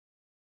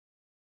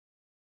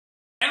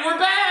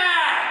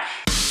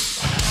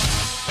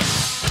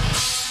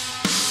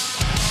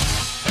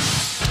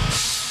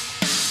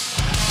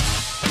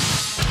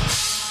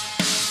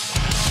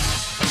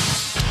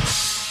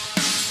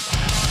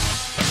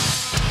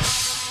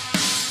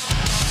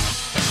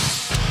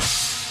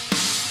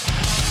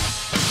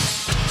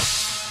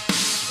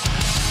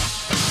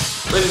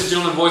and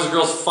gentlemen, boys and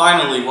girls,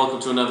 finally welcome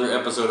to another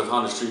episode of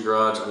Honda Street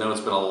Garage. I know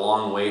it's been a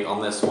long wait on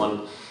this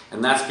one,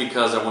 and that's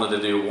because I wanted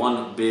to do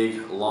one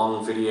big,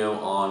 long video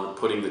on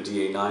putting the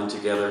DA9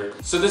 together.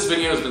 So this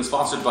video has been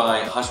sponsored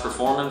by Hush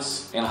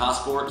Performance and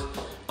Hossport.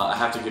 I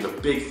have to give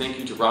a big thank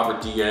you to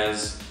Robert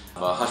Diaz,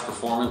 Hush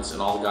Performance,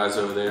 and all the guys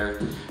over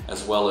there,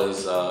 as well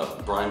as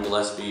Brian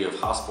Gillespie of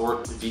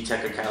Hossport,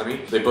 VTech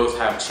Academy. They both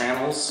have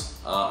channels.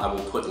 I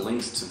will put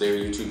links to their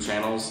YouTube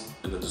channels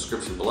in the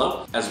description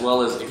below, as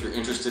well as if you're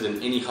interested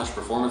in any Hush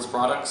Performance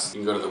products, you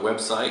can go to their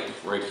website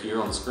right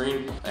here on the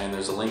screen, and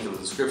there's a link in the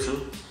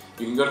description.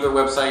 You can go to their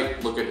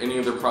website, look at any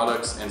of their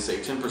products, and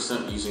save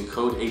 10% using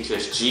code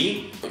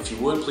HSG. If you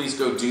would, please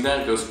go do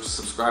that. Go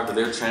subscribe to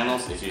their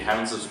channels. If you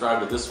haven't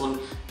subscribed to this one,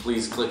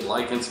 please click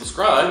like and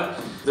subscribe.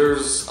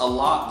 There's a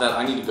lot that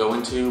I need to go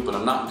into, but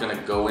I'm not going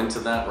to go into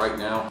that right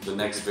now. The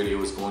next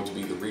video is going to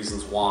be the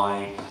reasons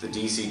why the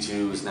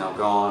DC2 is now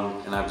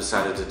gone, and I've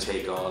decided to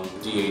take on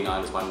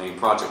DA9 as my main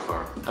project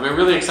car. I've been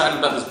really excited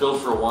about this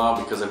build for a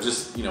while because I've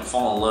just,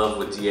 fallen in love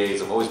with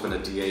DAs. I've always been a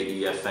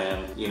DA EF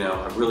fan.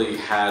 I really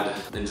had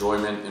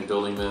enjoyment in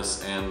building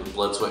this and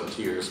blood, sweat, and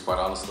tears, quite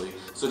honestly.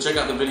 So check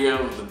out the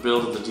video, the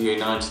build of the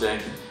DA9 today.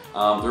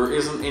 There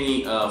isn't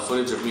any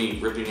footage of me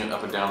ripping it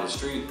up and down the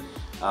street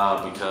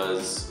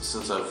because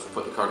since I've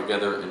put the car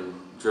together and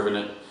driven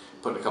it,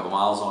 put a couple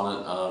miles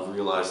on it,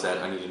 realized that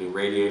I need a new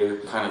radiator.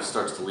 It kind of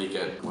starts to leak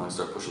when I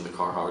start pushing the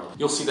car hard.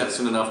 You'll see that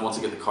soon enough once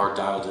I get the car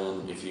dialed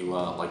in if you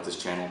like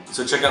this channel.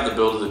 So check out the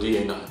build of the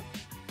DA9.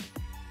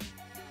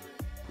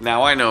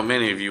 Now I know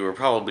many of you are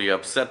probably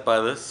upset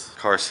by this.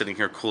 Car's sitting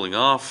here cooling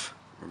off.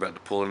 We're about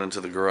to pull it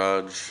into the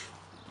garage,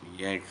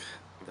 yank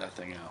that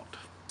thing out.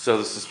 So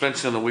the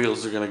suspension and the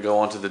wheels are going to go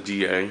onto the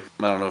DA. I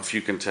don't know if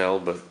you can tell,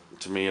 but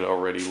to me it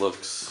already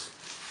looks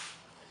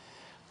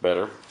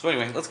better. So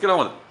anyway, let's get on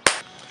with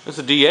it. There's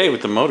a DA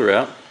with the motor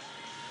out.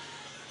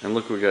 And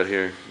look what we got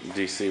here,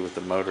 DC with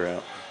the motor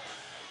out.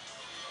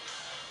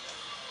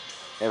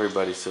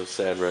 Everybody's so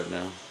sad right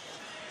now.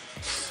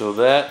 So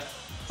that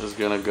is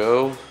going to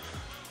go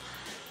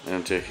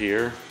into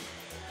here,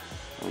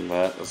 and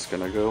that is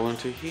going to go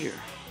into here.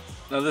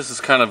 Now this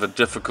is kind of a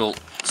difficult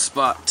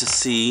spot to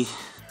see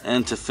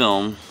and to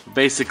film.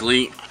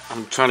 Basically,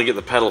 I'm trying to get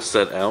the pedal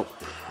set out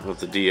with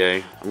the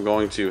DA. I'm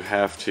going to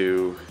have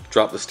to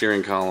drop the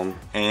steering column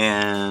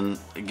and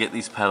get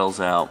these pedals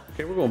out.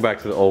 Okay, we're going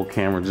back to the old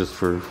camera just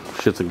for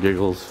shits and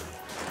giggles.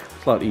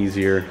 It's a lot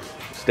easier.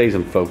 Stays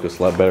in focus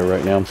a lot better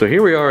right now. So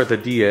here we are at the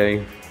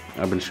DA.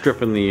 I've been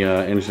stripping the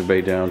engine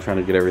bay down, trying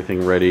to get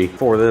everything ready.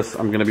 For this,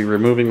 I'm going to be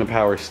removing the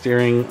power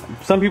steering.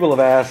 Some people have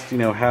asked,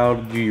 how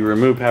do you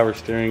remove power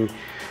steering?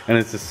 And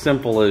it's as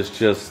simple as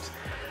just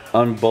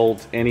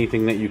unbolt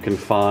anything that you can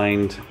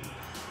find.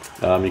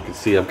 You can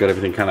see I've got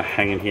everything kind of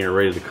hanging here,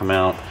 ready to come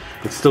out.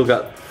 It's still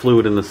got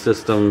fluid in the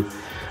system.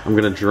 I'm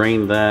going to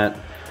drain that,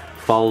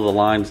 follow the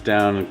lines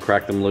down and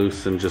crack them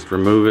loose and just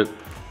remove it.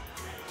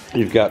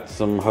 You've got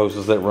some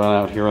hoses that run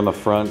out here on the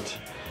front.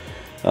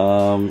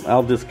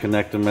 I'll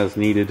disconnect them as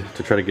needed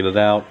to try to get it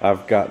out.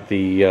 I've got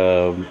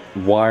the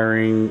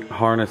wiring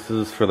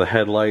harnesses for the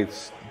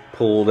headlights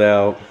pulled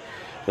out.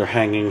 They're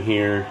hanging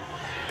here.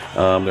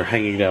 They're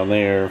hanging down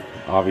there.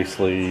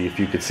 Obviously, if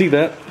you could see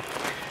that,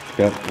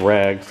 got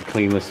rags to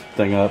clean this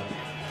thing up.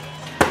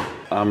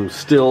 I'm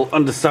still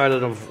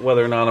undecided of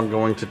whether or not I'm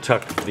going to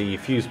tuck the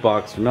fuse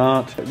box or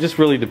not. It just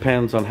really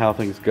depends on how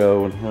things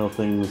go and how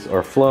things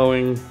are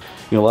flowing.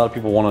 A lot of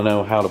people want to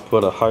know how to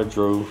put a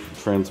hydro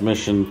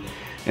transmission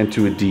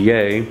into a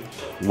DA.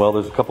 Well,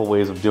 there's a couple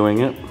ways of doing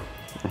it.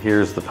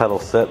 Here's the pedal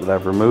set that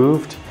I've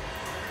removed,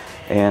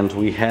 and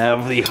we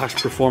have the Hush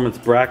Performance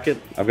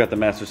bracket. I've got the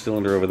master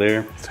cylinder over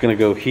there. It's gonna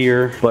go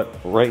here, but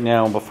right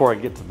now, before I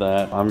get to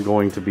that, I'm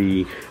going to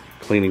be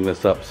cleaning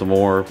this up some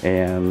more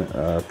and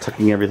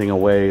tucking everything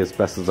away as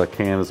best as I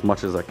can, as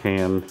much as I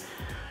can.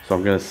 So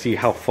I'm gonna see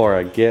how far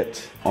I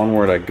get,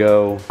 onward I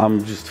go.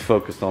 I'm just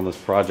focused on this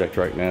project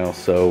right now,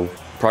 so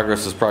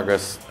progress is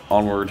progress,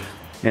 onward.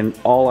 And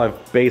all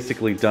I've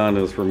basically done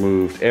is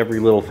removed every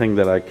little thing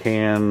that I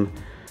can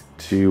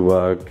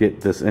to get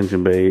this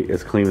engine bay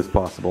as clean as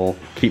possible.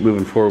 Keep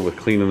moving forward with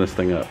cleaning this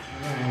thing up.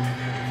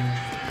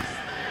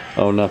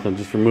 Oh, nothing,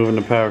 just removing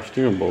the power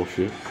steering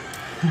bullshit.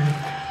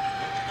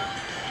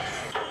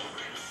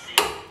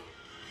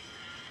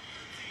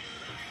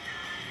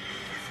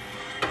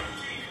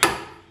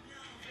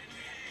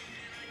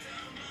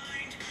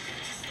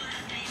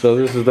 So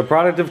this is the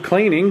product of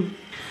cleaning.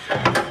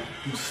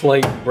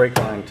 Slight brake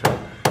line tuck.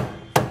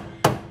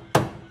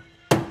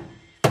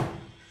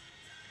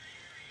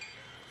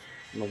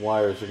 And the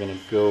wires are going to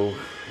go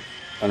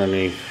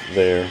underneath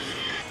there.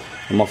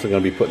 I'm also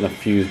going to be putting a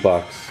fuse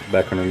box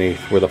back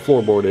underneath where the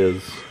floorboard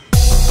is.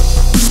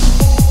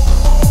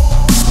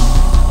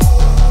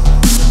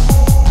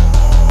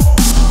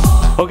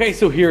 Okay,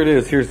 so here it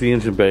is. Here's the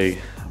engine bay.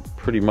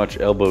 Pretty much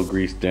elbow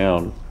grease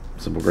down.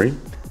 Simple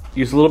green.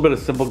 Use a little bit of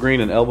simple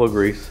green and elbow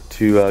grease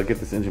to get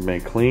this engine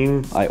bay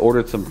clean. I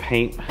ordered some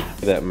paint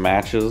that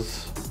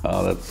matches.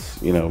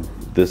 That's,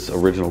 this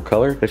original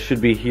color. It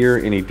should be here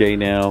any day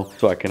now,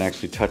 so I can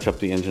actually touch up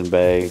the engine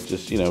bay,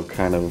 just, you know,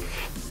 kind of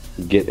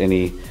get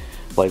any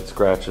light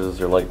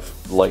scratches or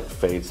light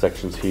fade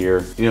sections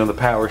here. You know, the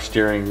power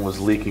steering was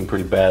leaking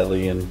pretty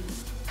badly and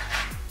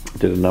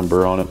did a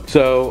number on it.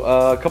 So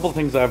a couple of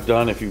things I've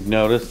done, if you've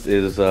noticed,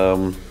 is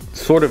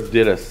sort of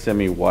did a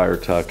semi wire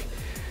tuck.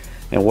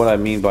 And what I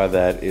mean by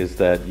that is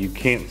that you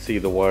can't see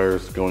the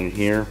wires going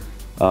here.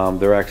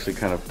 They're actually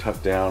kind of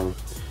tucked down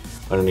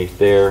underneath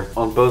there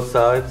on both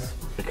sides.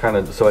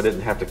 So I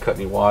didn't have to cut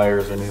any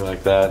wires or anything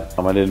like that.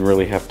 I didn't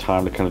really have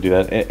time to kind of do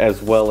that,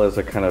 as well as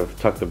I kind of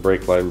tucked the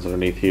brake lines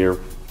underneath here.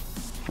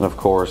 And of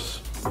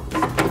course,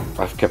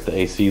 I've kept the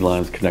AC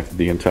lines connected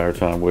the entire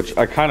time, which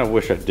I kind of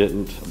wish I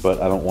didn't, but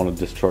I don't want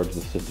to discharge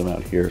the system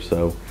out here.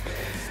 So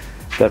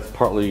that's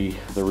partly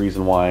the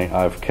reason why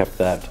I've kept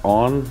that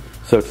on.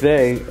 So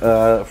today,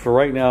 for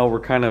right now,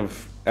 we're kind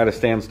of at a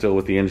standstill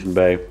with the engine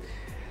bay.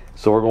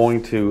 So we're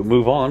going to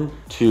move on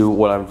to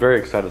what I'm very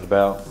excited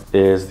about,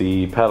 is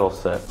the pedal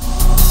set.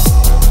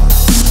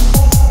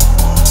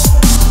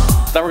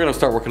 Now we're going to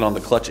start working on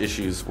the clutch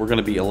issues. We're going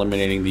to be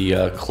eliminating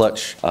the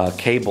clutch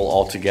cable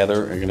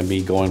altogether. We're going to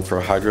be going for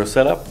a hydro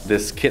setup.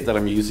 This kit that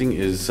I'm using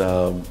is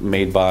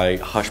made by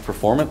Hush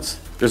Performance.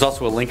 There's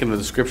also a link in the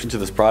description to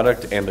this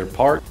product and their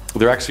part.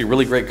 They're actually a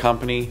really great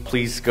company.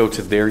 Please go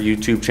to their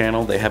YouTube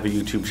channel. They have a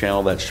YouTube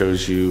channel that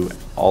shows you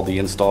all the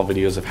install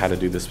videos of how to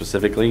do this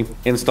specifically.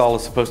 Install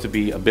is supposed to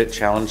be a bit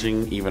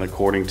challenging, even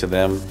according to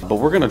them, but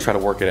we're gonna try to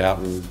work it out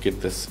and get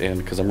this in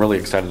because I'm really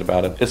excited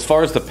about it. As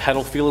far as the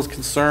pedal feel is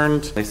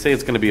concerned, they say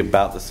it's gonna be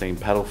about the same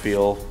pedal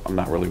feel. I'm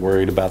not really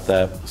worried about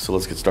that, so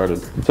let's get started.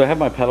 So I have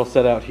my pedal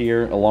set out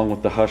here along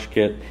with the Hush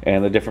kit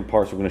and the different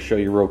parts we're gonna show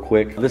you real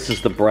quick. This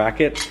is the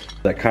bracket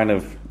that kind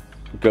of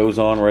goes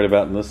on right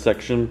about in this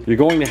section. You're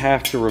going to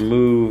have to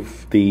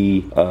remove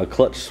the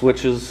clutch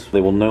switches.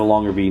 They will no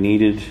longer be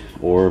needed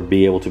or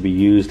be able to be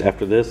used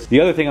after this. The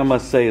other thing I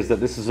must say is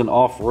that this is an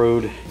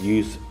off-road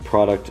use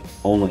product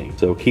only.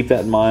 So keep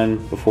that in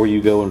mind before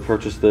you go and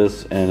purchase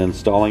this and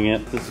installing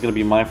it. This is gonna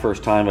be my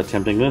first time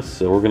attempting this,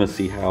 so we're gonna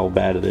see how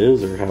bad it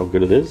is or how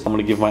good it is. I'm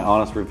gonna give my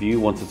honest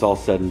review once it's all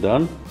said and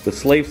done. The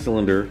slave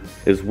cylinder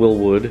is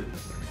Willwood,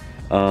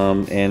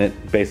 and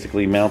it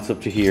basically mounts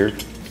up to here,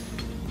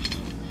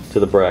 to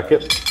the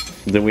bracket.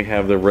 Then we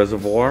have the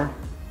reservoir,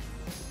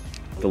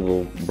 the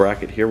little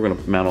bracket here we're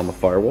going to mount on the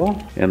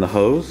firewall, and the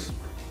hose.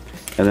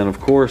 And then of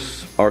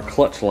course our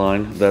clutch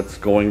line that's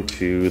going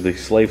to the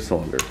slave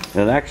cylinder.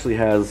 And it actually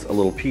has a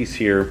little piece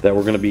here that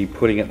we're going to be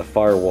putting at the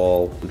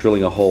firewall,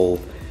 drilling a hole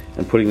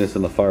and putting this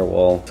in the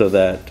firewall so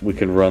that we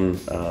can run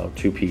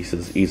two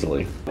pieces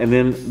easily. And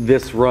then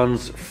this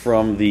runs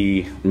from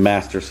the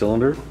master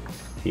cylinder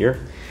here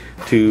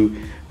to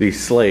the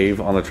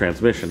slave on the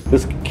transmission.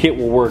 This kit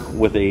will work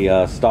with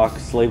a stock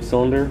slave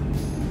cylinder.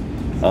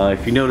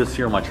 If you notice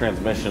here on my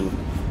transmission,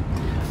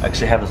 I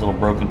actually have this little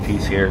broken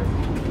piece here,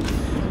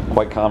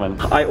 quite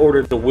common. I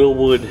ordered the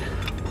Willwood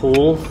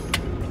pull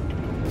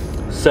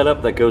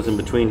setup that goes in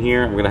between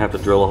here. I'm gonna have to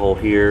drill a hole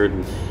here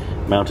and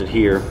mount it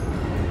here.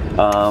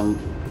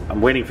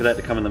 I'm waiting for that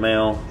to come in the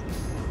mail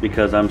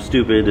because I'm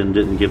stupid and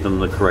didn't give them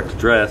the correct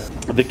address.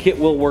 The kit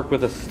will work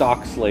with a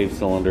stock slave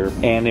cylinder,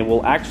 and it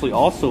will actually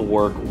also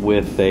work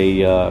with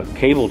a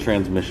cable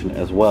transmission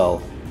as well,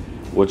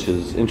 which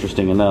is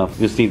interesting enough.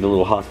 You just need the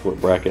little hot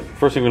sport bracket.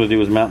 First thing I'm gonna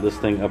do is mount this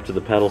thing up to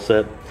the pedal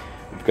set.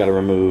 I've got to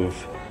remove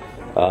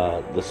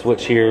the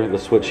switch here,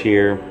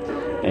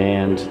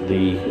 and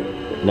the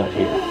nut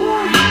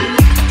here.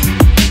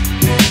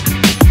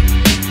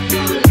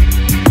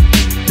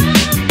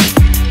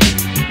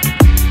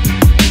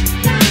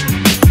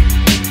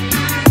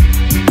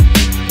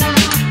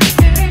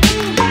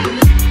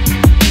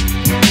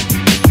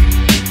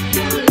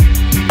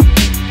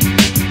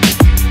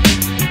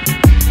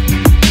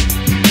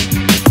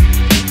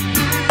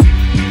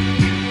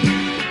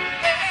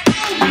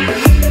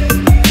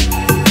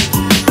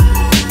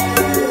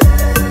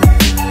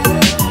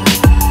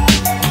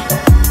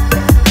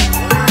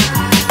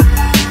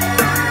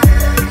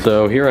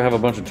 So here I have a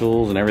bunch of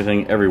tools and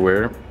everything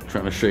everywhere,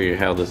 trying to show you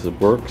how this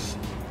works.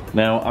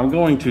 Now I'm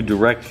going to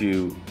direct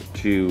you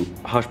to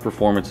Hush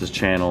Performance's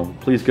channel.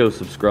 Please go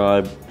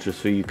subscribe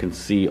just so you can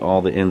see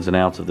all the ins and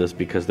outs of this,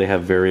 because they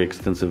have very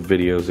extensive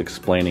videos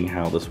explaining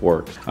how this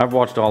works. I've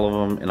watched all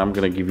of them and I'm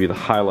gonna give you the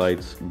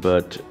highlights,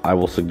 but I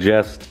will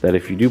suggest that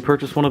if you do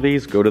purchase one of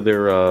these, go to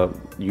their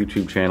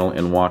YouTube channel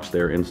and watch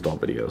their install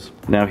videos.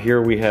 Now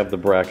here we have the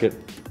bracket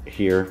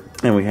here,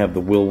 and we have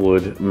the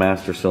Willwood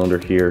master cylinder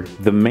here.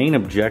 The main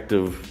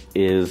objective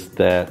is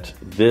that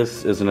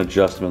this is an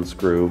adjustment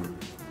screw.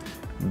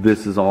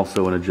 This is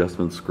also an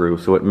adjustment screw.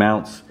 So it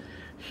mounts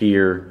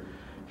here,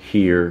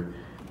 here,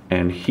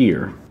 and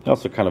here.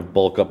 Also kind of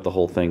bulk up the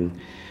whole thing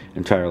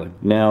entirely.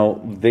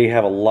 Now, they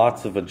have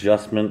lots of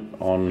adjustment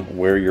on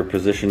where your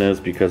position is,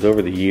 because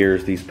over the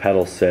years, these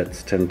pedal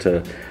sets tend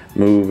to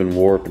move and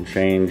warp and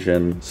change,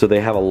 and so they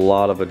have a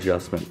lot of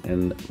adjustment.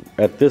 And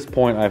at this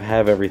point, I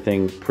have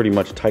everything pretty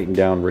much tightened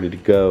down, ready to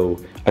go.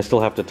 I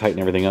still have to tighten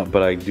everything up,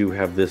 but I do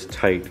have this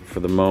tight for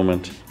the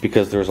moment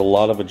because there's a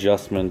lot of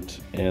adjustment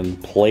in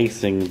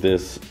placing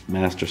this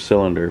master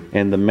cylinder.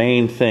 And the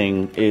main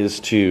thing is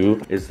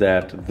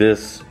that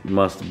this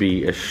must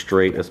be as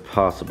straight as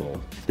possible.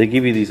 They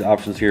give you these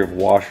options here of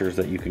washers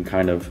that you can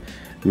kind of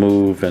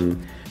move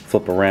and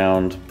flip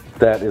around.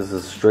 That is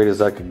as straight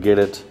as I could get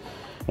it.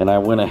 And I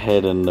went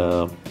ahead and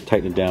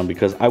tightened it down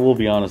because I will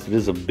be honest, it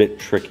is a bit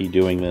tricky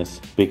doing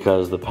this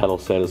because the pedal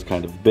set is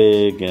kind of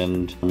big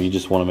and you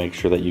just want to make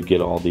sure that you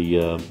get all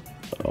the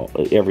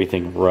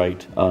everything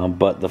right.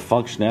 But the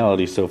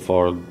functionality so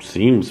far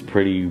seems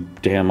pretty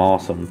damn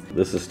awesome.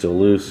 This is still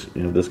loose.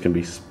 You know, this can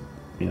be,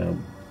 you know,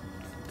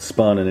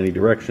 spun in any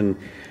direction,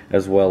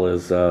 as well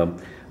as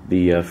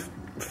the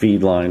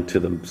feed line to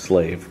the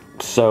slave.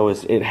 So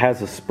it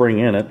has a spring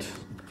in it.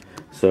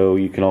 So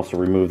you can also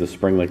remove the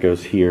spring that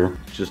goes here.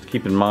 Just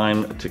keep in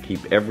mind to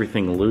keep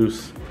everything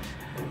loose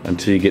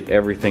until you get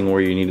everything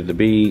where you need it to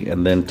be,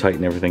 and then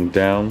tighten everything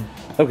down.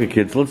 Okay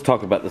kids, let's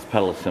talk about this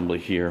pedal assembly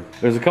here.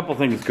 There's a couple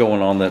things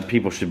going on that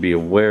people should be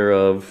aware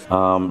of,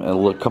 and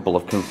a couple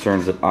of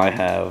concerns that I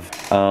have.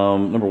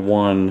 Number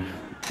one,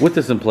 with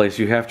this in place,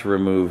 you have to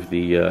remove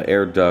the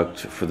air duct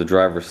for the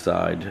driver's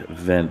side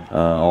vent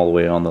all the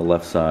way on the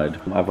left side.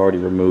 I've already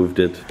removed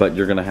it, but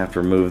you're gonna have to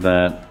remove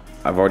that.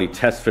 I've already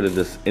test fitted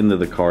this into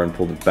the car and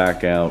pulled it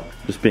back out,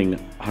 just being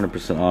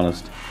 100%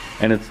 honest.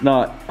 And it's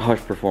not Hush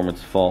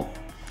Performance's fault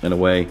in a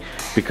way,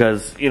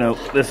 because, you know,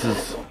 this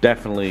is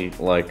definitely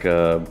like,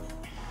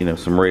 you know,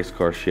 some race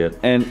car shit.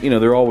 And, you know,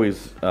 they're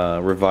always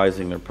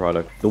revising their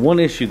product. The one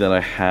issue that I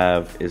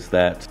have is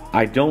that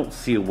I don't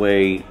see a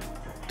way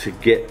to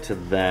get to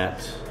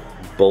that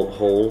bolt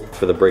hole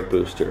for the brake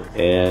booster.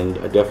 And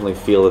I definitely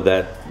feel that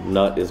that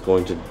nut is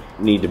going to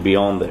need to be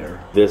on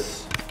there.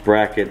 This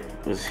bracket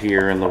is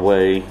here in the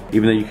way.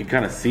 Even though you can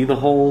kind of see the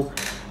hole,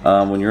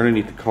 when you're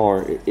underneath the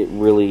car, it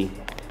really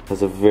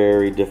has a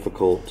very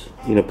difficult,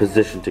 you know,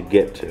 position to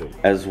get to.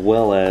 As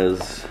well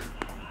as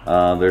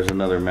there's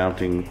another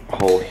mounting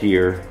hole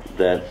here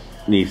that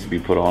needs to be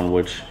put on,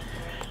 which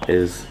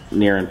is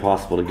near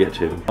impossible to get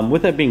to.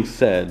 With that being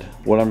said,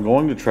 what I'm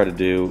going to try to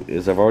do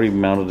is, I've already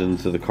mounted it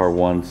into the car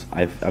once.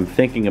 I'm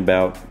thinking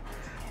about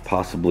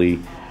possibly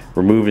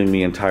removing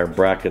the entire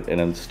bracket and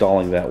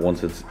installing that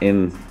once it's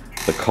in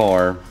the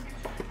car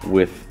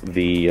with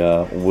the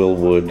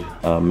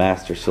Willwood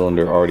master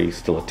cylinder already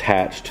still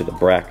attached to the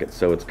bracket.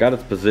 So it's got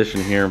its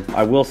position here.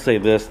 I will say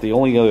this, the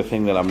only other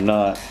thing that I'm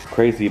not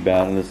crazy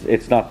about, and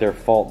it's not their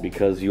fault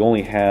because you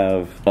only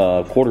have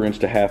a 1/4 inch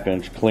to 1/2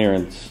 inch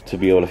clearance to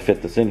be able to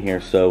fit this in here,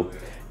 so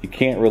you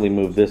can't really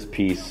move this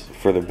piece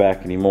further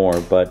back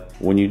anymore. But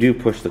when you do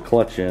push the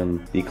clutch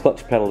in, the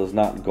clutch pedal is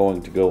not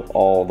going to go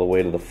all the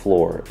way to the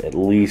floor. At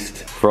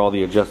least for all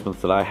the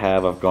adjustments that I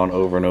have, I've gone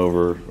over and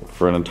over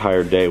for an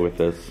entire day with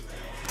this.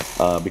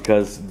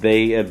 Because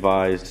they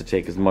advise to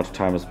take as much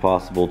time as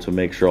possible to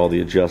make sure all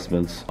the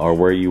adjustments are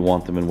where you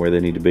want them and where they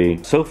need to be.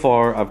 So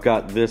far, I've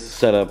got this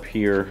set up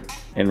here,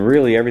 and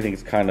really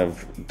everything's kind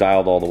of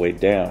dialed all the way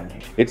down.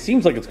 It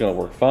seems like it's going to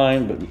work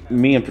fine, but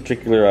me in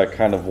particular, I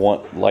kind of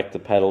like the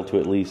pedal to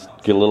at least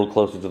get a little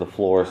closer to the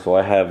floor, so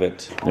I have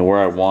it where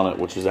I want it,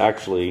 which is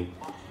actually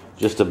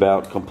just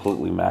about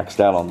completely maxed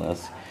out on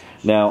this.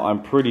 Now,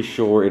 I'm pretty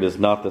sure it is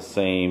not the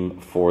same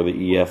for the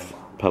EF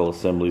pedal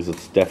assemblies.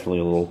 It's definitely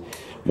a little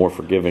more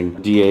forgiving.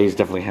 DAs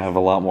definitely have a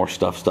lot more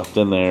stuff stuffed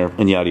in there,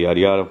 and yada yada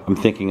yada. I'm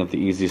thinking that the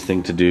easiest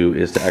thing to do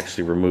is to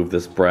actually remove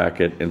this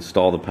bracket,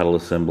 install the pedal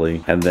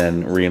assembly, and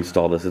then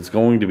reinstall this. It's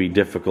going to be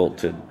difficult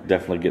to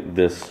definitely get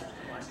this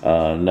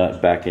nut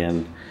back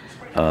in.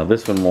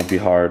 This one won't be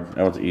hard,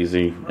 that one's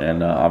easy,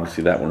 and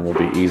obviously that one will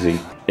be easy.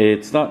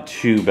 It's not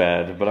too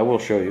bad, but I will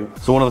show you.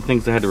 So one of the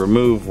things I had to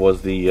remove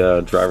was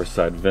the driver's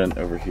side vent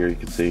over here. You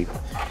can see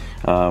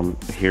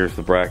here's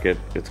the bracket.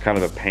 It's kind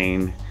of a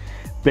pain.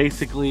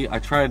 Basically, I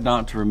tried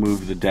not to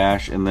remove the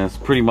dash in this.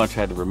 Pretty much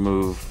had to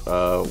remove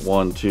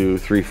 1, 2,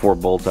 3, 4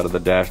 bolts out of the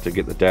dash to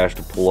get the dash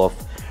to pull off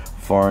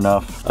far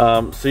enough.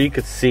 So you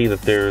could see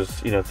that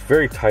there's, you know, it's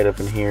very tight up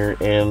in here,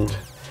 and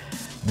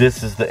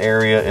this is the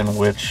area in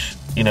which,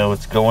 you know,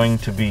 it's going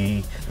to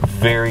be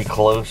very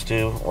close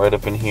to right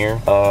up in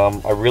here.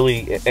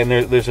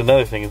 There's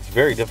another thing, it's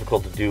very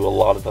difficult to do a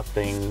lot of the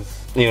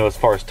things, you know, as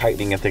far as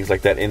tightening and things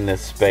like that in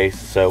this space.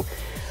 So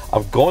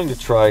I'm going to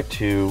try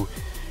to,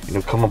 you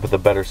know, come up with a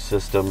better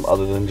system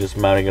other than just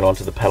mounting it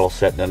onto the pedal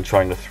set and then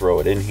trying to throw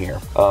it in here.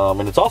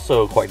 And it's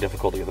also quite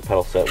difficult to get the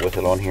pedal set with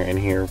it on here in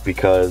here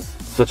because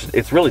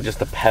it's really just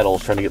the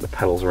pedals, trying to get the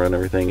pedals around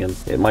everything, and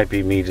it might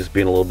be me just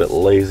being a little bit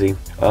lazy.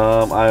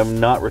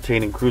 I'm not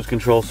retaining cruise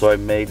control, so I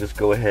may just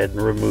go ahead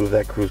and remove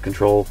that cruise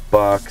control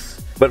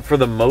box. But for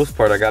the most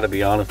part, I gotta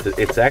be honest,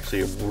 it's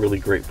actually a really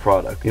great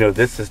product. You know,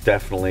 this is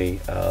definitely,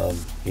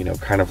 you know,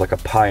 kind of like a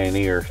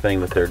pioneer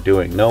thing that they're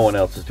doing. No one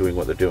else is doing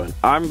what they're doing.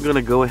 I'm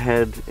gonna go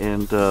ahead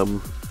and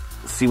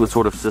see what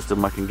sort of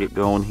system I can get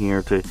going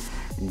here to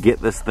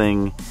get this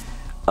thing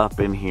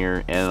up in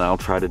here, and I'll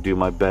try to do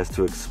my best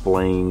to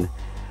explain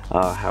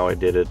how I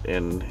did it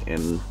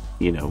and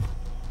you know,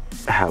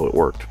 how it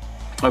worked.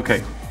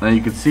 Okay, now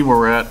you can see where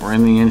we're at. We're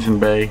in the engine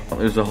bay.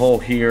 There's a hole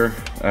here.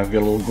 I've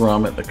got a little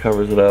grommet that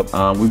covers it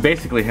up. We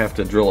basically have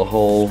to drill a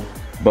hole,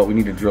 but we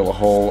need to drill a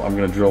hole. I'm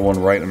gonna drill one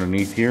right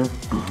underneath here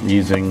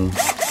using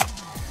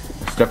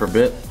a stepper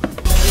bit.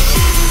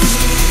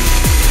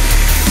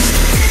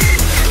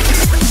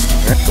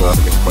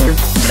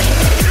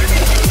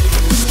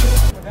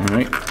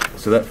 Alright,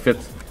 so that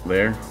fits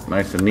there,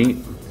 nice and neat.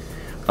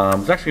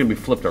 It's actually gonna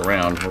be flipped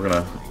around. We're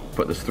gonna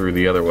put this through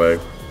the other way.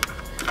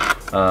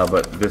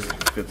 But this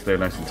fits there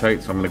nice and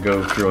tight, so I'm gonna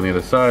go through on the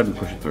other side and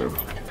push it through.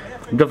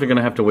 I'm definitely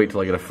gonna have to wait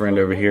till I get a friend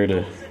over here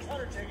to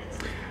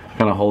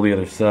kind of hold the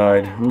other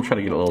side. I'm gonna try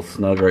to get a little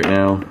snug right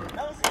now.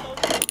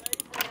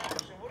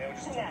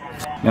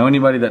 Now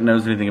anybody that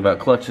knows anything about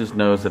clutches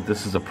knows that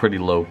this is a pretty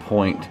low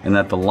point and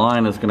that the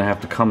line is gonna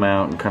have to come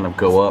out and kind of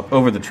go up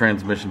over the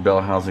transmission bell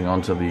housing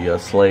onto the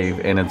slave,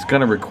 and it's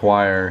gonna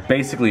require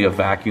basically a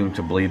vacuum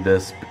to bleed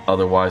this.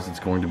 Otherwise it's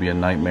going to be a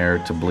nightmare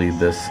to bleed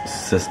this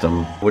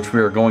system, which we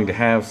are going to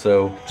have,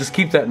 so just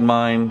keep that in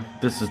mind.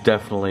 This is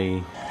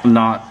definitely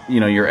not,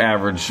 you know, your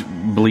average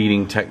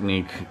bleeding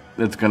technique.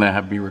 It's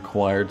gonna be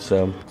required.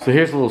 So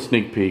here's a little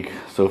sneak peek.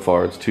 So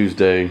far it's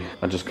Tuesday.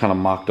 I just kind of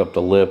mocked up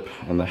the lip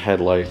and the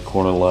headlight,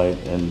 corner light,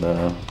 and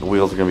the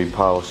wheels are gonna be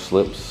polished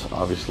slips.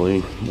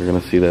 Obviously, you're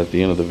gonna see that at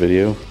the end of the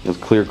video. There's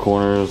clear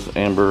corners,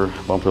 amber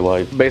bumper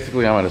light.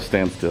 Basically, I'm at a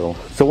standstill.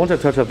 So once I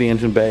touch up the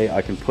engine bay,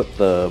 I can put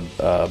the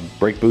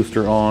brake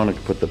booster on. I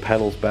can put the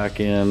pedals back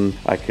in.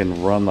 I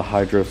can run the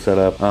hydro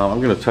setup.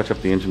 I'm gonna touch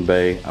up the engine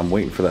bay. I'm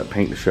waiting for that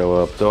paint to show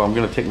up. So I'm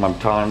gonna take my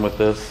time with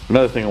this.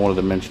 Another thing I wanted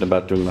to mention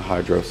about doing the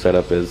hydro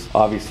setup is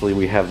obviously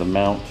we have the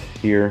mount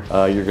here.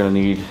 You're gonna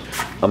need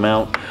a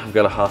mount. I've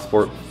got a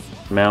Hossport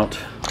mount.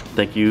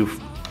 Thank you.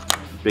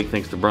 Big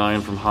thanks to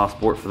Brian from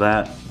Hossport for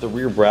that. The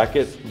rear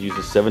bracket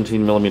uses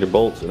 17mm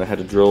bolts, and I had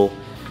to drill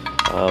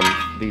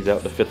these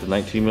out to fit the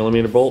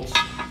 19mm bolts.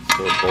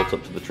 So it bolts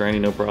up to the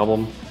tranny, no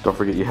problem. Don't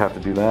forget you have to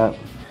do that.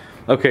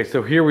 Okay,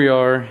 so here we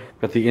are.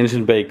 Got the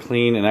engine bay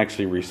clean and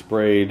actually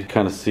resprayed.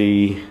 Kind of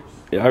see,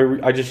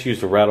 I just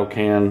used a rattle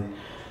can,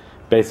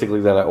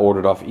 basically that I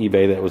ordered off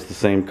eBay that was the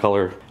same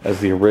color as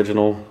the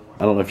original.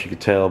 I don't know if you could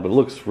tell, but it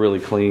looks really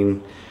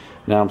clean.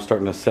 Now I'm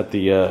starting to set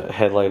the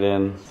headlight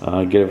in,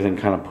 get everything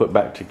kind of put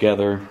back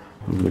together.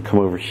 I'm gonna come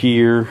over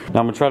here. Now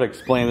I'm gonna try to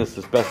explain this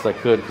as best I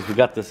could because we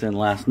got this in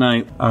last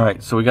night. All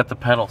right, so we got the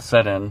pedal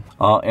set in.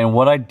 And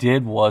what I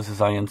did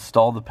is I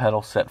installed the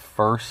pedal set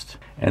first,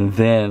 and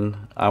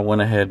then I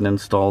went ahead and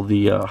installed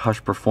the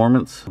Hush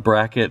Performance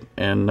bracket,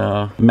 and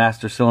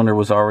master cylinder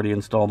was already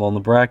installed on the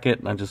bracket,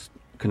 and I just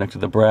connected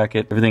the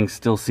bracket. Everything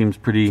still seems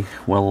pretty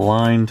well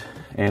aligned,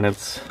 and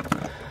it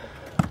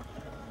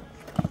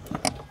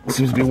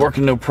seems to be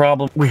working no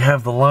problem. We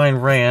have the line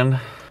ran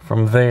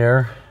from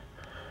there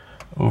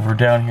over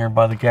down here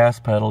by the gas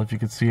pedal, if you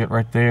could see it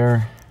right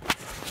there.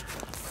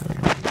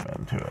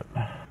 Into it.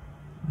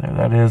 There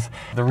that is.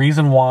 The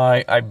reason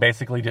why I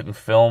basically didn't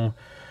film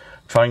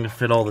trying to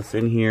fit all this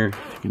in here,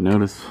 you can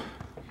notice,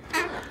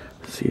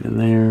 see it in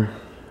there,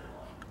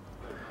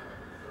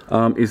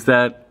 is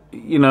that,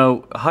 you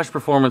know, Hush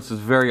Performance is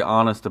very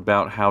honest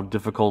about how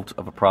difficult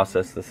of a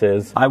process this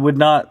is. I would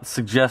not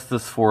suggest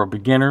this for a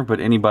beginner,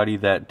 but anybody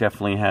that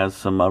definitely has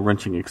some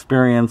wrenching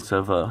experience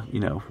of, you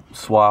know,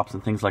 swaps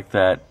and things like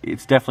that,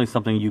 it's definitely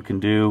something you can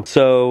do.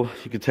 So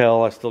you can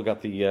tell I still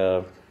got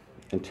the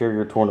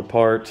interior torn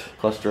apart,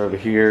 cluster over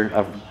here.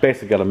 I've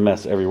basically got a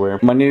mess everywhere.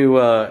 My new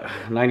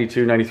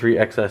 92, 93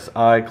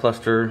 XSI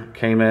cluster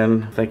came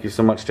in. Thank you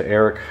so much to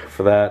Eric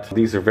for that.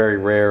 These are very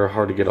rare,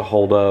 hard to get a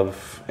hold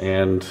of,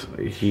 and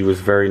he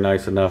was very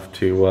nice enough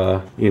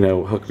to, you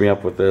know, hook me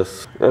up with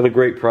this at a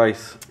great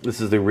price.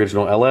 This is the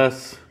original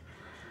LS,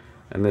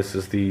 and this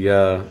is the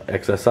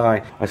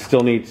XSI. I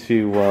still need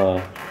to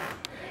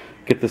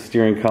get the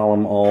steering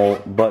column all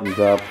buttoned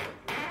up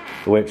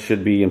the way it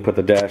should be and put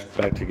the dash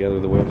back together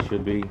the way it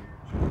should be.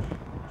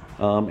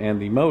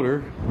 And the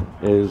motor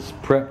is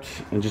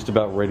prepped and just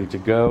about ready to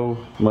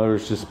go. The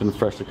motor's just been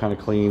freshly kind of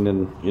cleaned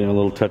and, you know, a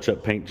little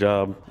touch-up paint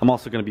job. I'm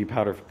also going to be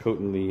powder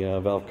coating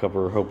the valve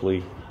cover,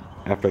 hopefully,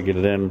 after I get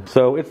it in.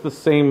 So it's the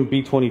same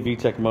B20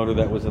 VTEC motor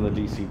that was in the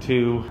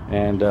DC2,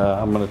 and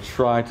I'm going to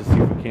try to see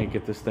if we can't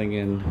get this thing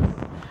in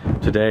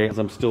today, as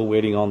I'm still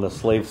waiting on the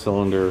slave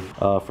cylinder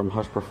from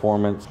Hush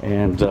Performance,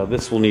 and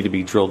this will need to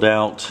be drilled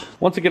out.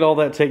 Once I get all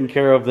that taken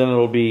care of, then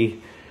it'll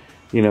be,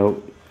 you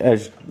know,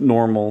 as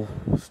normal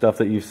stuff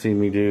that you've seen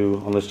me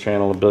do on this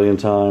channel a billion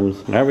times.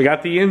 All right, we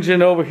got the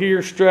engine over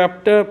here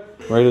strapped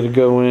up, ready to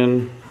go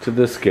in to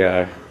this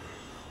guy.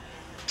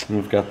 And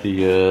we've got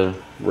the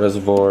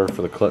reservoir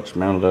for the clutch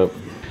mounted up.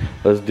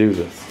 Let's do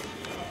this.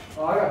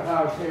 Oh, I got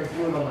power steering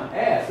fluid on my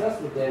ass,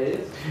 that's what that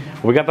is.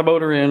 We got the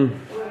motor in.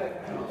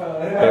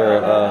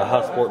 Their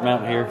Hossport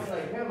mount here.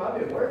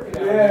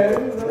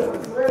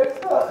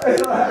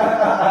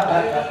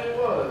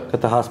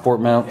 Got the Hossport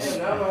mounts.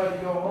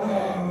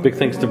 Big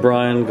thanks to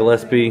Brian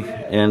Gillespie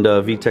and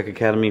VTEC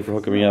Academy for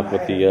hooking me up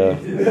with the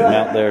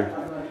mount there.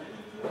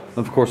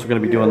 Of course, we're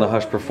going to be doing the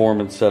Hush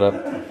Performance setup.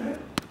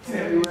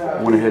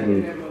 I went ahead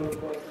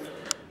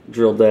and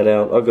drilled that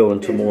out. I'll go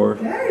into more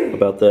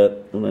about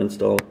that when I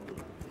install it.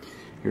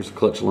 Here's the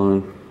clutch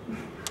line.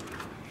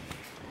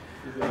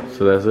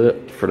 So that's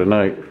it for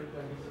tonight.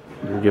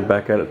 We'll get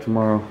back at it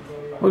tomorrow.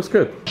 Looks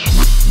good.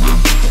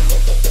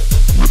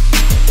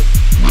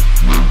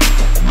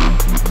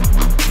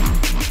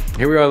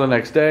 Here we are the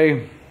next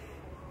day.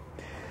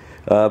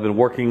 I've been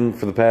working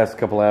for the past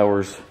couple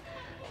hours,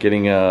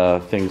 getting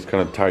things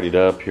kind of tidied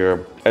up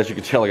here. As you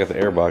can tell, I got the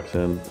airbox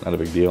in, not a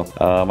big deal.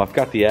 I've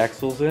got the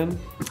axles in,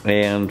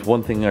 and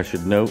one thing I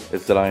should note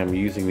is that I am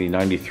using the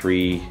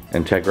 93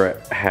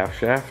 Integra half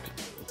shaft.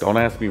 Don't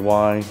ask me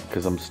why,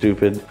 because I'm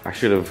stupid. I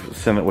should have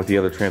sent it with the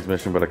other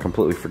transmission, but I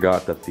completely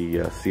forgot that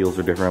the seals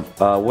are different.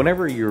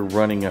 Whenever you're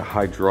running a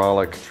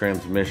hydraulic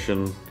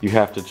transmission, you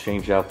have to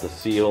change out the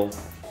seal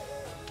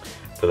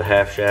for the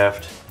half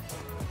shaft.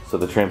 So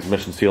the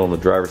transmission seal on the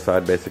driver's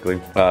side, basically.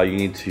 You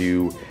need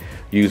to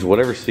use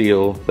whatever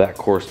seal that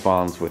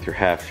corresponds with your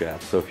half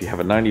shaft. So if you have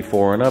a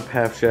 94 and up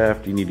half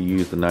shaft, you need to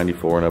use the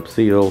 94 and up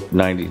seal.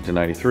 90 to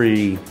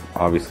 93,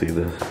 obviously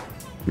the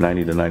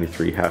 90 to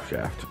 93 half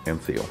shaft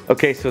and seal.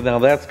 Okay, so now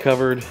that's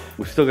covered.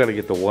 We've still got to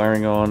get the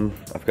wiring on.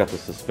 I've got the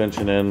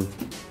suspension in.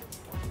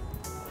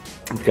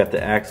 I've got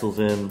the axles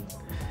in.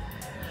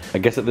 I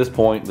guess at this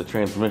point, the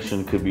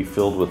transmission could be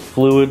filled with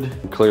fluid.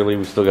 Clearly,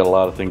 we still got a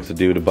lot of things to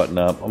do to button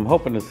up. I'm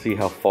hoping to see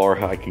how far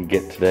I can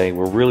get today.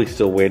 We're really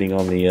still waiting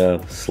on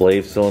the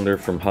slave cylinder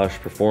from Hush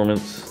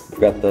Performance. We've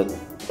got the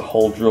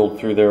hole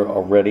drilled through there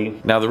already.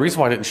 Now, the reason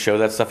why I didn't show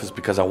that stuff is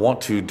because I want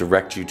to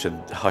direct you to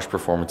Hush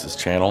Performance's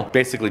channel.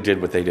 Basically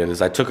did what they did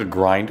is I took a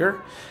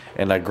grinder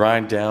and I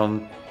ground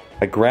down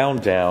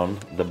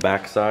the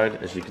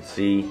backside. As you can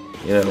see,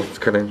 you know, it's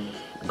kind of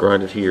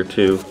grinded here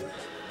too.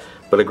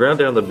 But I ground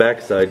down the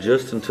backside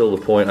just until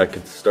the point I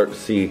could start to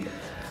see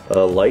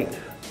light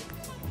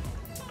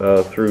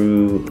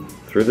through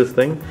this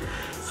thing.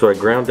 So I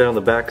ground down the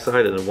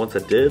backside, and then once I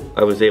did,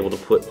 I was able to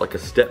put like a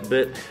step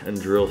bit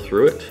and drill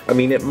through it. I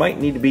mean, it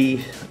might need to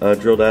be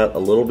drilled out a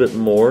little bit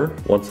more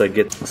once I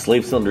get the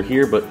slave cylinder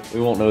here, but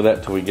we won't know that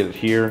until we get it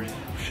here.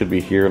 Should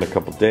be here in a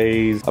couple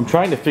days. I'm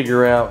trying to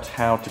figure out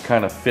how to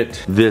kind of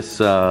fit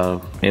this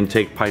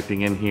intake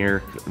piping in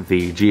here,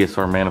 the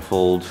GSR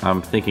manifold.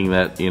 I'm thinking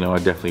that, you know, I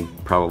definitely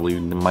probably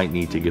might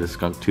need to get a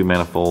Skunk 2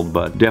 manifold,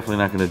 but definitely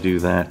not gonna do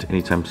that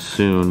anytime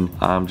soon.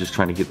 I'm just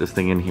trying to get this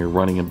thing in here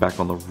running and back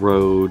on the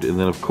road, and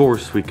then of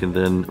course we can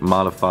then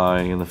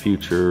modify in the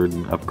future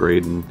and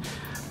upgrade and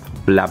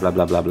blah, blah,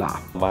 blah, blah, blah.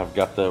 I've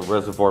got the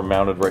reservoir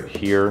mounted right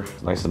here,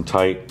 nice and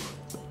tight.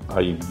 I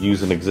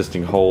use an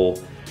existing hole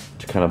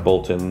to kind of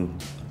bolt in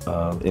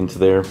into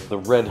there. The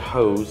red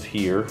hose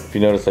here, if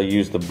you notice I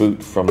used the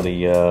boot from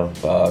the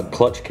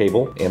clutch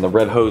cable, and the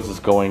red hose is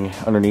going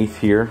underneath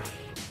here.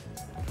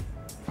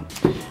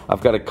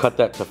 I've got to cut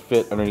that to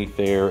fit underneath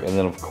there, and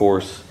then of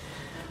course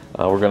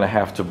we're gonna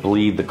have to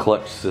bleed the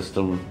clutch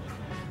system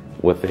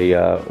with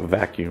a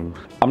vacuum.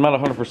 I'm not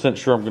 100%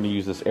 sure I'm gonna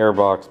use this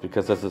airbox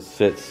because as it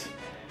sits,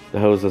 the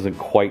hose doesn't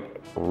quite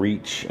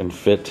reach and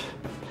fit.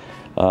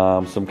 So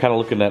I'm kind of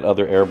looking at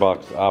other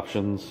airbox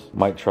options.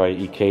 Might try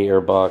EK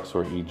airbox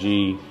or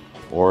EG,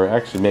 or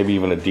actually maybe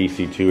even a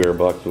DC2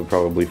 airbox would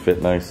probably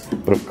fit nice.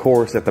 But of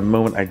course, at the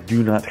moment, I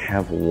do not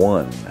have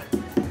one.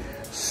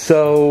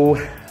 So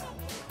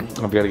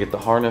I've got to get the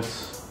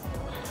harness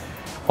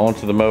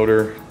onto the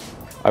motor.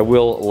 I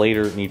will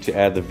later need to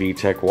add the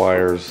VTEC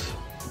wires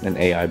and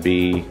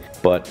AIB,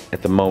 but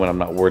at the moment, I'm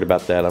not worried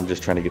about that. I'm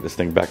just trying to get this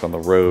thing back on the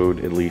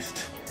road, at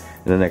least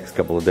in the next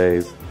couple of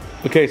days.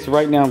 Okay, so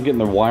right now I'm getting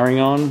the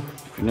wiring on.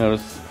 If you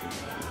notice,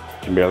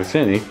 you can barely see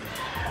any,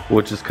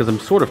 which is because I'm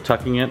sort of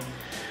tucking it.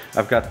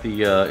 I've got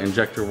the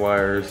injector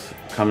wires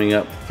coming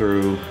up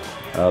through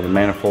the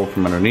manifold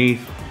from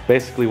underneath.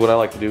 Basically what I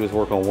like to do is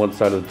work on one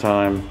side at a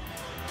time,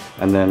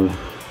 and then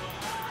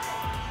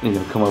you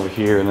know, come over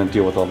here and then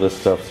deal with all this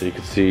stuff. So you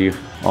can see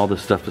all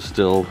this stuff is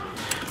still,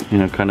 you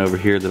know, kind of over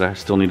here that I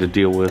still need to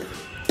deal with.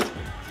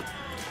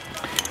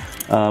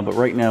 But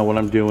right now what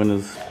I'm doing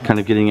is kind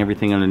of getting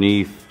everything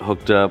underneath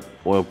hooked up,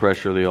 oil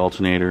pressure, the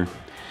alternator.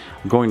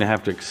 I'm going to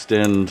have to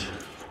extend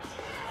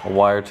a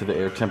wire to the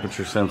air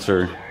temperature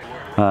sensor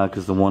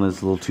because the one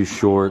is a little too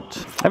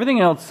short. Everything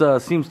else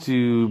seems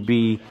to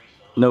be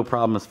no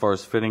problem as far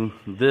as fitting.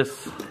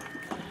 This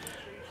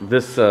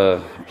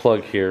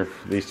plug here,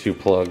 these two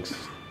plugs,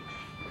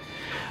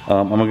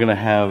 I'm gonna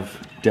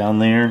have down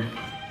there.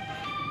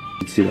 You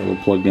can see that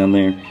little plug down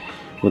there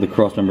where the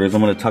cross member is.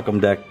 I'm gonna tuck them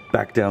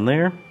back down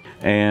there.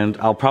 And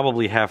I'll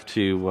probably have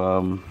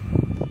to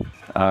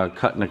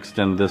cut and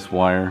extend this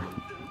wire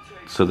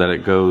so that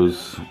it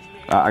goes,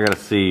 I gotta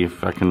see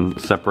if I can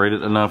separate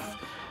it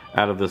enough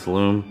out of this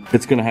loom.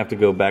 It's gonna have to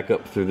go back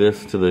up through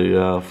this to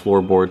the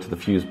floorboard, to the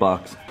fuse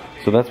box.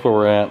 So that's where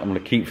we're at. I'm gonna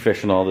keep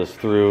fishing all this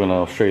through, and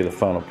I'll show you the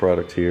final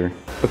product here.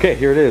 Okay,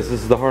 here it is.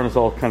 This is the harness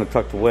all kind of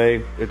tucked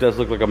away. It does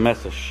look like a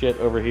mess of shit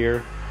over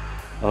here.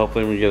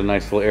 Hopefully we get a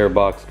nice little air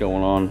box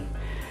going on.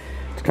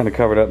 It's kind of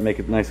covered up, make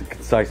it nice and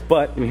concise.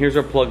 But here's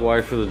our plug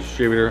wires for the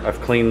distributor. I've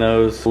cleaned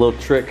those. A little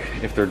trick,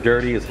 if they're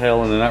dirty as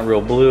hell and they're not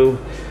real blue,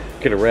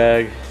 get a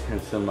rag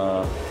and some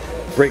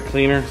Brake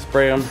cleaner,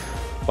 spray them,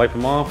 wipe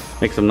them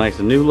off, makes them nice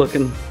and new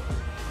looking.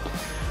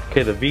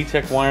 Okay, the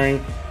VTEC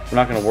wiring, we're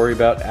not gonna worry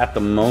about at the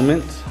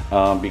moment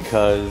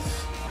because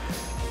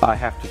I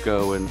have to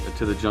go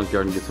to the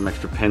junkyard and get some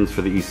extra pins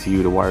for the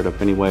ECU to wire it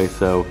up anyway,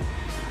 so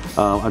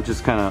I'm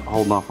just kind of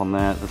holding off on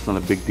that. That's not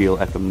a big deal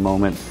at the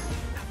moment.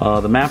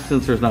 The map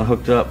sensor is not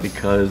hooked up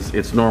because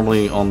it's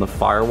normally on the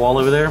firewall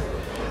over there.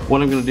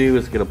 What I'm gonna do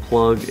is get a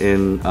plug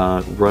and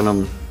run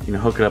them,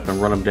 hook it up and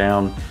run them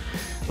down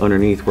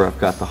underneath where I've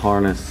got the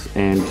harness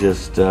and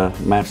just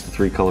match the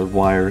 3 colored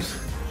wires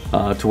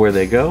to where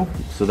they go.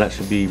 So that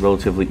should be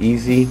relatively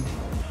easy.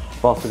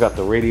 I've also got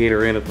the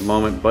radiator in at the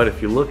moment, but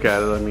if you look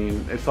at it, I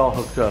mean, it's all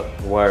hooked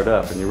up, wired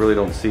up, and you really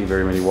don't see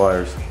very many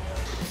wires.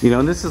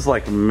 And this is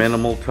like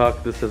minimal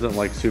tuck. This isn't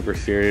like super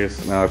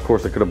serious. Now, of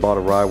course, I could have bought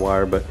a rye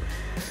wire, but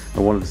I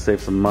wanted to save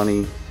some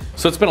money.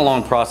 So it's been a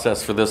long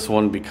process for this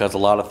one because a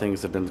lot of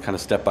things have been kind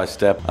of step by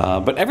step.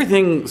 But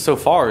everything so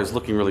far is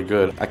looking really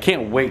good. I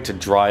can't wait to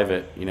drive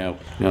it, I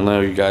know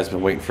you guys have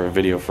been waiting for a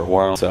video for a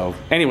while. So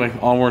anyway,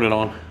 onward and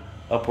on.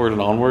 Upward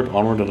and onward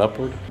and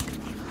upward.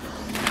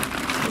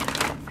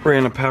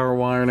 Ran a power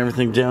wire and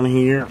everything down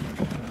here.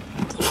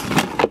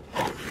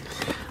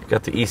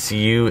 Got the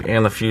ECU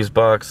and the fuse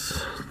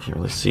box. Can't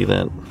really see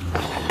that.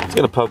 It's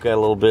gonna poke out a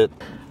little bit.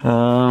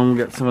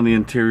 Got some of the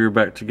interior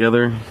back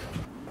together.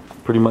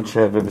 Pretty much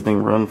have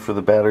everything run for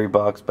the battery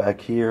box back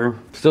here.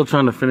 Still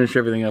trying to finish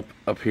everything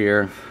up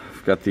here.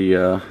 I've got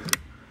the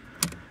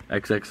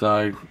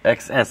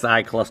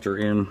XSI cluster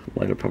in.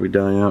 Light will probably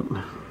die out.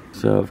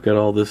 So I've got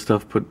all this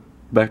stuff put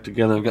back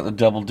together. I've got the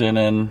double DIN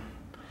in,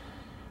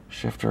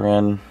 shifter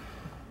in.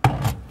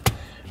 I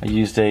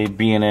used a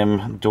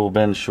B&M dual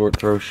bend short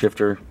throw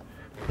shifter.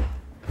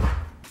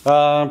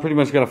 Pretty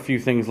much got a few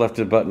things left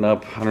to button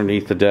up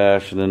underneath the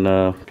dash, and then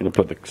gonna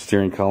put the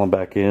steering column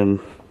back in.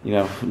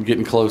 I'm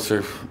getting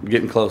closer.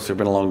 Been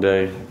a long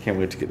day. Can't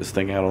wait to get this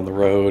thing out on the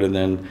road and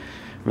then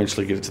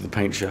eventually get it to the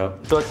paint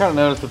shop. So I kind of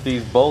noticed that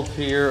these bolts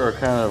here are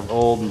kind of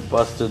old and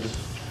busted.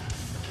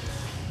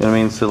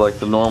 So like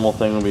the normal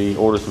thing would be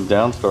order some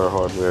Downstar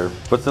hardware.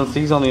 But since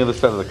he's on the other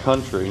side of the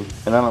country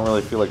and I don't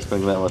really feel like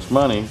spending that much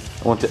money,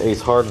 I went to Ace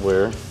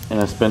Hardware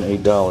and I spent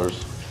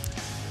 $8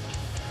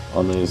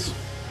 on these.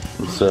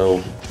 And so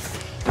I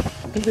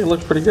think they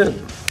look pretty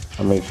good.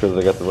 I made sure that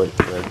I got the right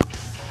thread.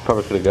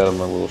 Probably could have got them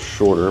a little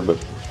shorter, but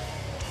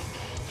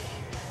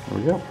there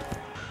we go.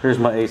 Here's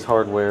my Ace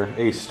Star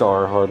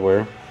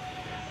hardware.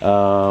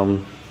 We're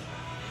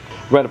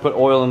about to put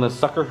oil in this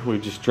sucker. We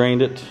just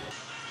drained it.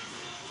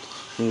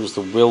 Here's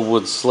the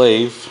Willwood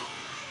slave.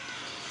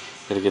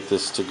 Gotta get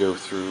this to go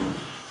through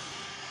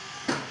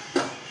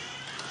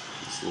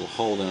this little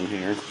hole down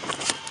here.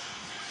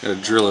 Gotta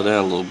drill it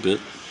out a little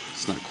bit.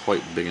 It's not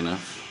quite big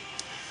enough.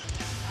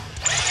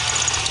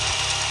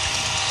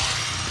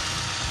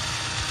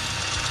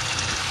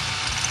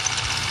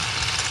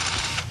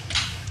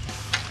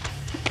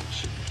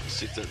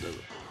 See if that does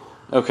it.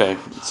 Okay,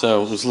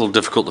 so it was a little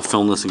difficult to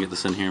film this and get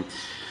this in here.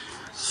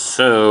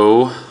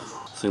 So,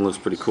 this thing looks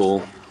pretty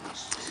cool.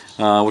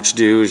 What you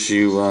do is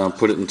you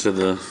put it into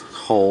the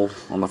hole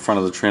on the front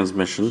of the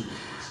transmission.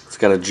 It's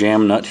got a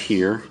jam nut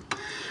here.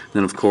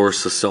 Then of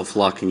course a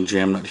self-locking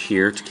jam nut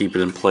here to keep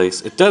it in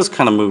place. It does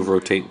kind of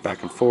rotate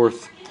back and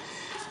forth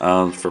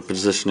for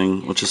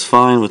positioning, which is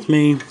fine with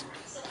me.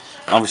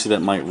 Obviously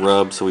that might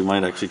rub, so we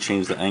might actually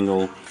change the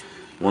angle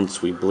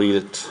once we bleed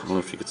it. I don't know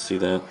if you could see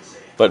that.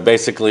 But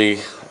basically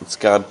it's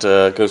got,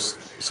 so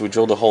we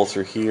drilled a hole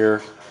through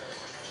here.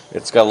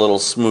 It's got a little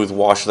smooth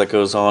washer that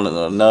goes on and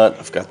a nut.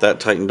 I've got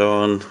that tightened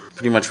on.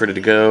 Pretty much ready to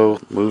go.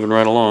 Moving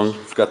right along.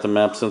 I've got the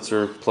map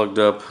sensor plugged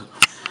up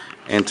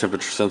and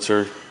temperature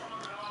sensor,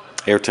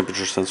 air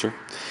temperature sensor.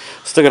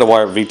 Still got to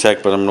wire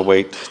VTEC, but I'm going to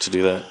wait to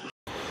do that.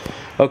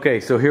 Okay,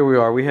 so here we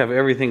are. We have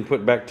everything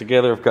put back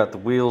together. I've got the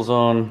wheels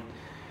on.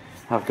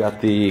 I've got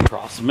the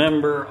cross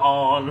member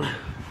on.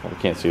 Probably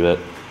can't see that.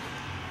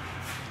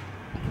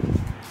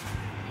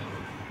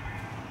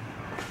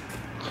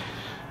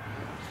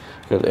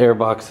 Got the air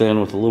box in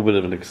with a little bit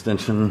of an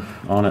extension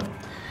on it.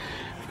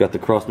 We've got the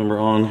cross member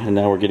on, and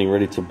now we're getting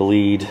ready to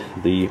bleed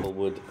the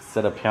Willwood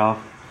setup here.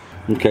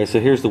 Okay, so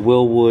here's the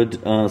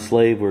Willwood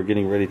slave. We're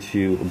getting ready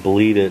to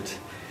bleed it.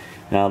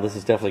 Now this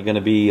is definitely going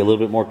to be a little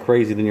bit more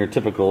crazy than your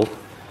typical.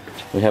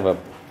 We have a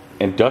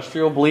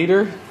industrial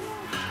bleeder.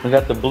 We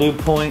got the Blue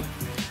Point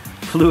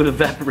Fluid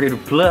Evaporator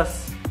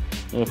Plus.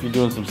 If you're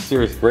doing some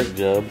serious brake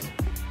jobs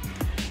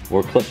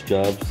or clutch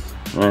jobs.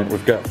 All right,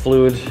 we've got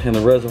fluid in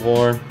the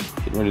reservoir.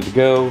 Getting ready to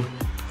go,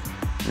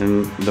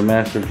 and the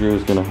master Drew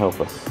is going to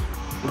help us.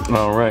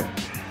 All right,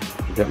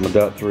 got my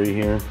 .3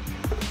 here.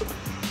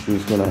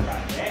 Drew's going to.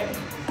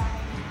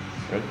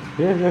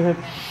 Yeah, go ahead.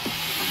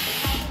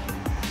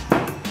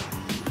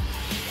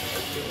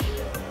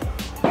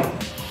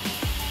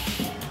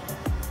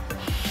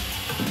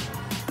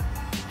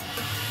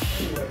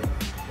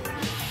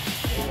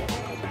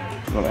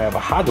 I'm going to have a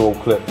hydro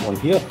clip on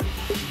here.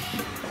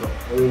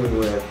 Only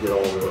way I have to get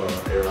all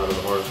the air out of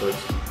the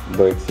harness.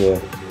 Brakes, yeah.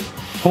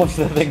 How much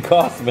does that thing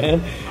cost,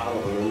 man? I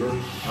don't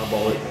remember. I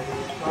bought it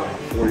like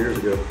 4 years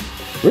ago.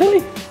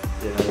 Really?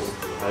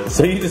 Yeah.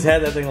 So you just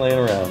had that thing laying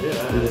around?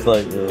 Yeah. You're just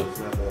like,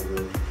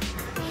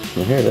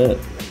 I hear that.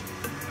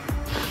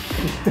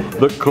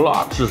 The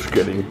clot's is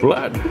getting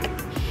blood.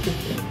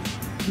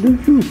 Do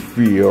you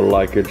feel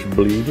like it's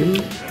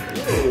bleeding?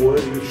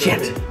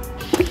 Shit!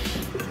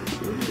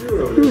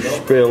 You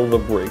spill the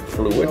brake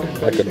fluid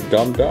like a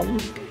dum-dum.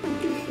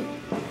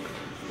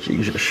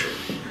 Jesus.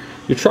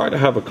 You try to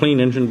have a clean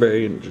engine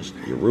bay and just,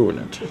 you ruin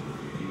it.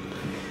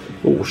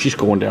 Oh, she's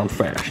going down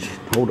fast.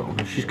 Hold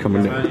on, she's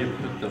coming down. You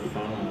put the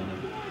phone on it.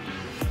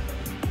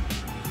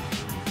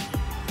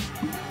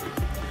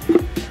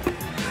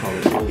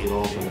 Probably close it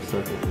off in a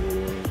second.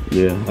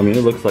 Yeah, I mean,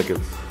 it looks like it's...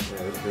 Yeah,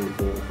 it's been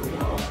cool for a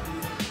while.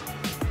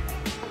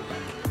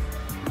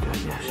 God,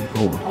 yeah, she's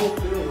going. whole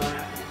field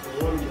lap,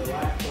 the one the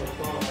last one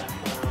saw last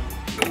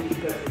time, he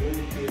got the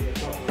windshield a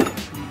couple of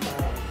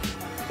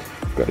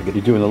times. Gotta get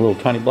you doing the little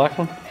tiny black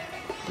one?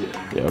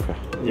 Yeah. Yeah, okay.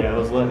 Yeah, I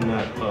was letting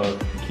that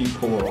keep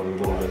pulling on a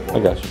little bit. I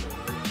got you.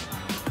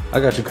 I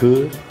got you,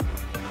 cuz.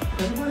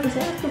 Everybody's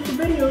asking for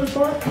videos,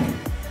 Bart.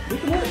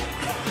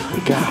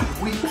 God.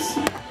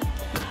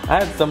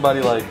 I had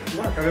somebody like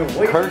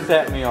curse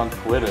at me on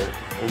Twitter.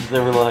 They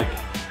were like,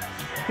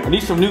 I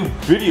need some new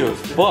videos.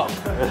 Fuck.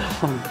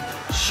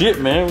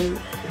 Shit, man.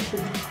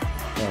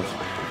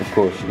 Of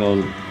course, you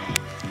know.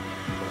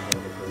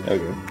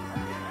 Okay.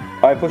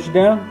 Alright, push it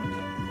down.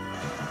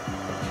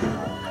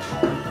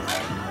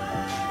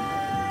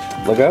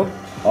 Let go.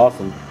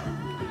 Awesome.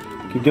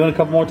 Keep doing it a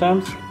couple more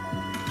times.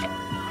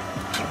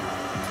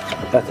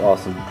 That's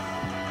awesome.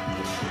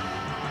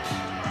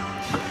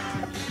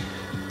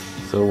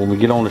 So when we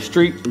get on the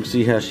street, we can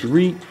see how she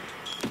read.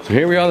 So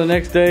here we are the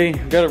next day.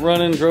 Got it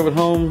running, drove it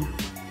home.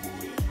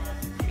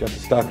 Got the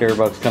stock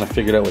airbox kind of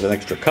figured out with an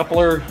extra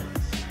coupler.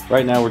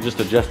 Right now we're just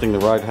adjusting the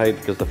ride height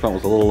because the front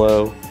was a little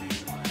low.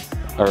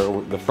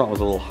 Or the front was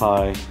a little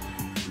high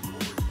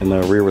and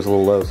the rear was a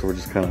little low, so we're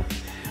just kind of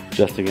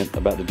adjusting it.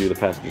 About to do the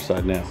passenger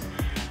side now.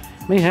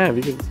 May have,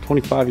 you get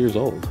 25 years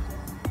old.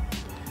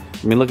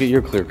 I mean, look at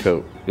your clear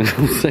coat. You know what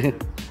I'm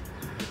saying?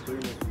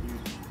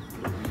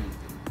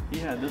 He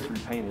had this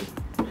repainted.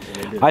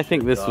 I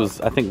think this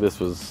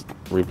was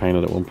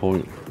repainted at one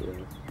point. Yeah.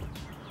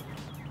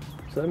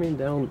 So I mean,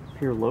 down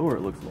here lower,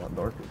 it looks a lot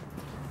darker.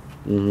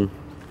 Mm-hmm.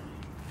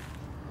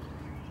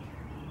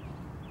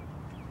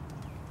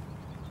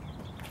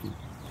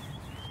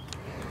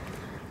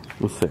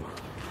 Let's see.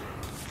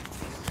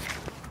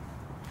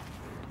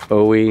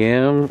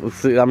 OEM. Let's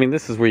see. I mean,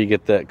 this is where you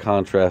get that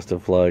contrast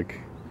of like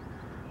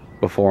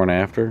before and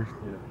after.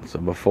 Yeah. So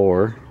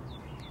before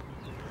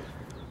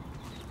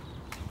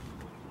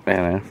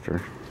and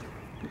after.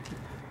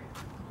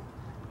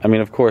 I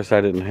mean, of course,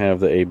 I didn't have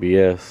the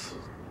ABS,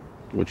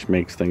 which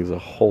makes things a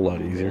whole lot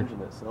easier. The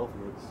engine itself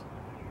looks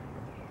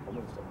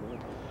almost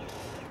identical.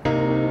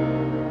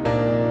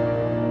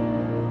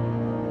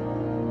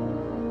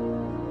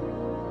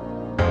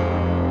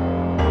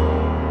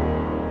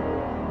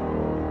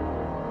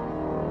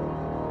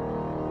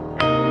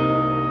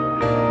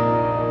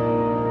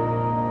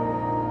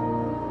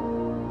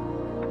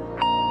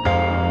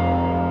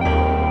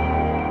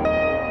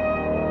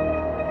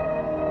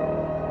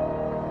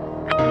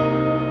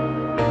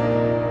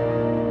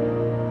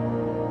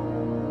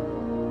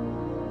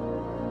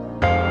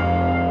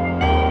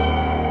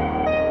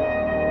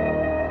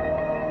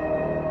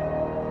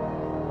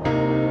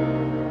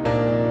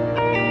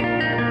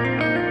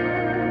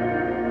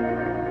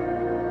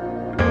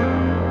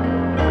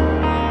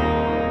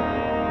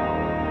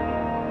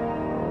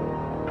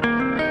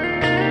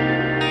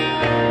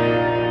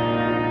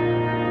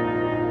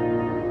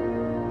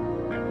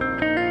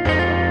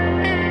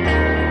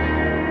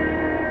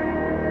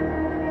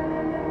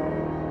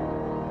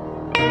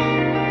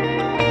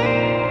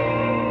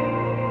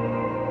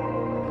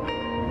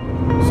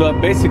 So I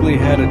basically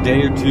had a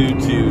day or two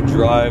to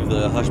drive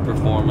the Hush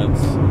Performance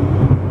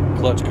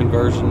clutch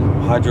conversion,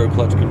 hydro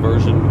clutch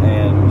conversion,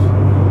 and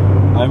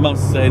I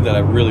must say that I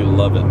really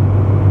love it.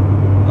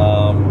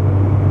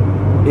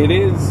 It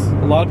is,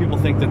 a lot of people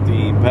think that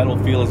the pedal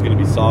feel is going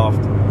to be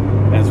soft,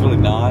 and it's really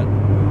not.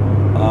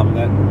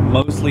 That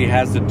mostly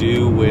has to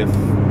do with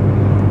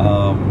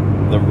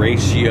the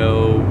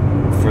ratio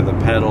for the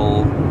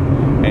pedal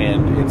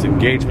and its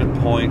engagement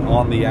point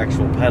on the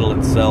actual pedal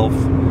itself.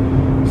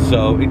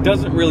 So it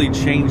doesn't really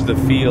change the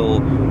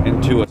feel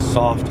into a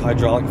soft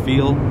hydraulic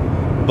feel,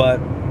 but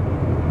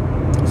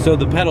so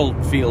the pedal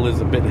feel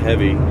is a bit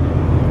heavy,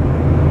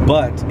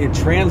 but it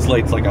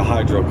translates like a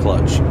hydro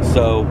clutch.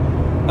 So,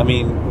 I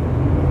mean,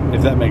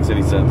 if that makes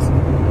any sense.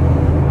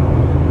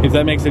 If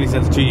that makes any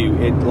sense to you,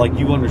 it like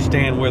you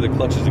understand where the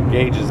clutch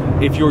engages.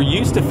 If you're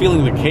used to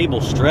feeling the cable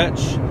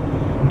stretch,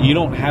 you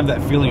don't have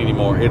that feeling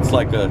anymore. It's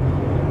like a,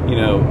 you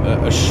know,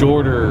 a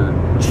shorter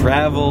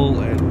travel,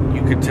 and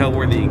you can tell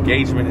where the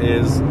engagement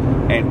is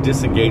and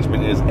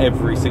disengagement is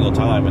every single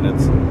time, and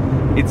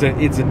it's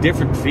a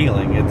different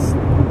feeling.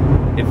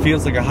 It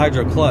feels like a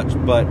hydro clutch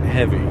but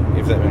heavy,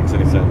 if that makes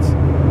any sense.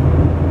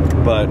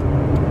 But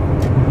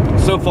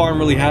so far I'm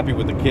really happy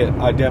with the kit.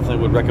 I definitely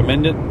would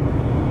recommend it.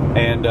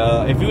 And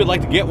if you would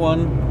like to get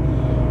one,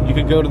 you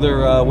could go to their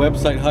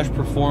website, Hush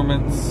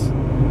Performance,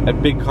 at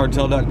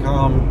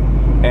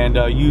bigcartel.com, and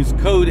use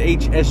code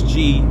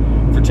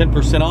HSG for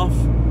 10% off.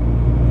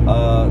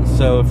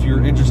 So if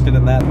you're interested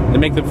in that, they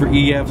make them for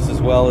EFs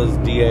as well as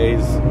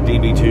DAs,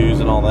 DB2s,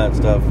 and all that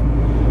stuff.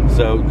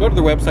 So go to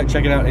their website,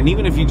 check it out. And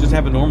even if you just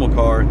have a normal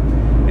car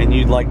and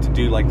you'd like to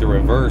do like the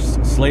reverse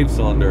slave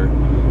cylinder,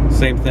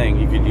 same thing.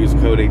 You could use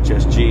code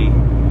HSG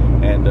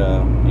and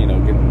you know,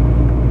 get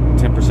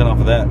 10% off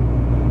of that.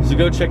 So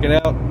go check it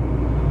out.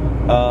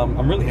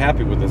 I'm really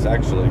happy with this,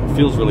 actually. It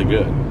feels really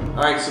good.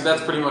 All right, so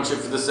that's pretty much it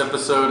for this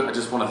episode. I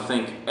just want to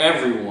thank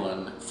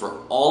everyone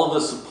for all of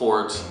the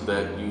support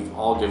that you've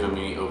all given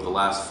me over the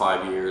last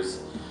 5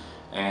 years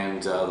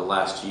and the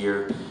last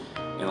year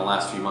and the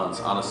last few months.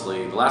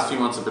 Honestly, the last few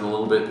months have been a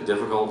little bit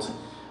difficult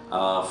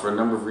for a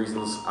number of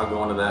reasons. I'll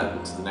go into that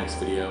into the next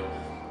video.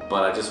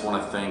 But I just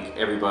want to thank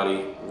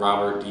everybody,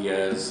 Robert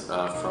Diaz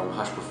from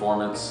Hush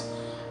Performance,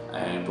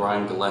 and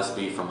Brian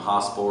Gillespie from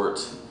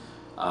Hossport,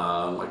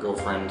 my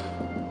girlfriend,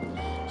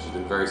 she's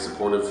been very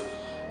supportive,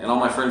 and all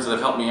my friends that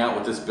have helped me out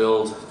with this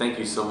build. Thank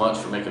you so much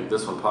for making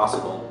this one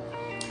possible.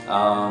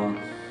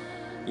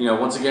 You know,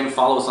 once again,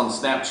 follow us on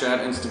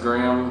Snapchat,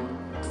 Instagram,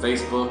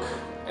 Facebook,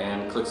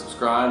 and click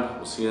subscribe.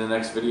 We'll see you in the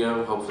next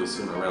video, hopefully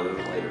sooner rather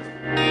than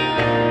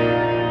later.